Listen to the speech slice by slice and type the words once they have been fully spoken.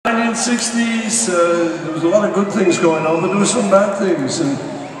1960s, there was a lot of good things going on, but there were some bad things. And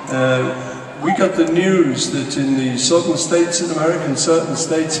we got the news that in the southern states in America, in certain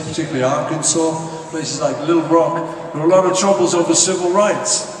states, particularly Arkansas, places like Little Rock, there were a lot of troubles over civil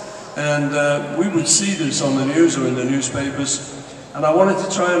rights. And we would see this on the news or in the newspapers. And I wanted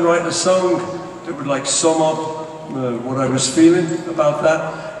to try and write a song that would like sum up what I was feeling about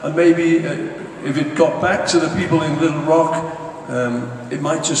that. And maybe if it got back to the people in Little Rock, it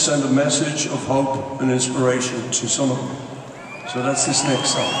might just send a message of hope and inspiration to some of them. So that's this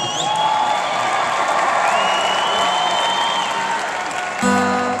next song.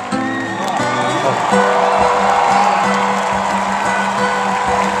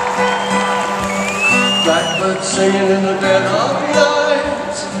 Blackbird singing in the dead of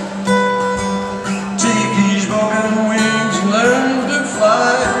night. Take these broken wings and learn to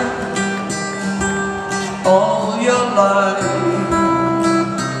fly. All your life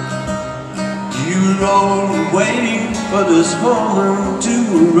you were only waiting for this moment to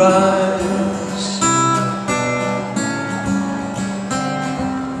arise.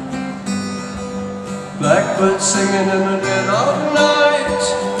 Blackbird singing in the dead of night.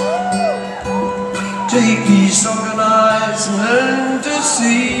 Take these sunken eyes and learn to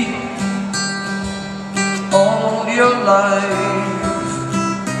see. All your life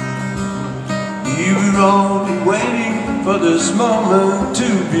you were only waiting for this moment to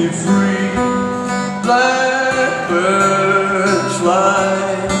be free. Blackbird fly,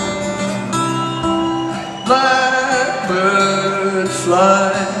 blackbird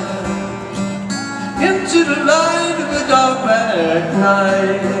fly into the light of a dark black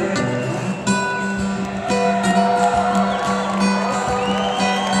night.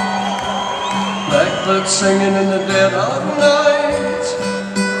 Blackbird singing in the dead of night.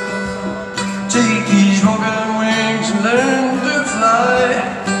 Take these broken wings and learn to fly.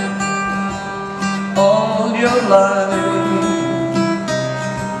 All your life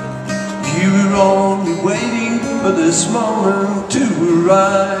you were only waiting for this moment to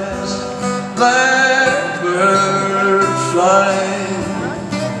arise. Blackbird fly,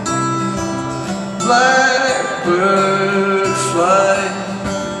 blackbird fly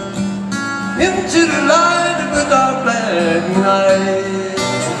into the light of a dark black night.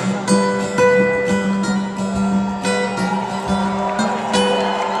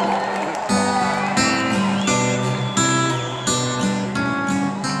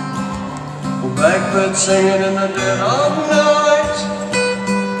 Blackbird singing in the dead of night.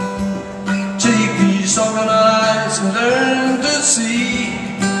 Take these sunken eyes and learn to see.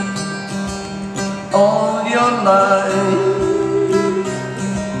 All your life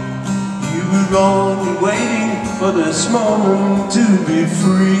you were only waiting for this moment to be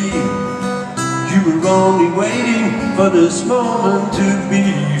free. You were only waiting for this moment to be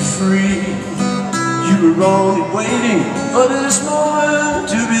free. You were only waiting for this moment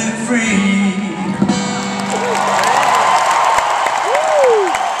to be free.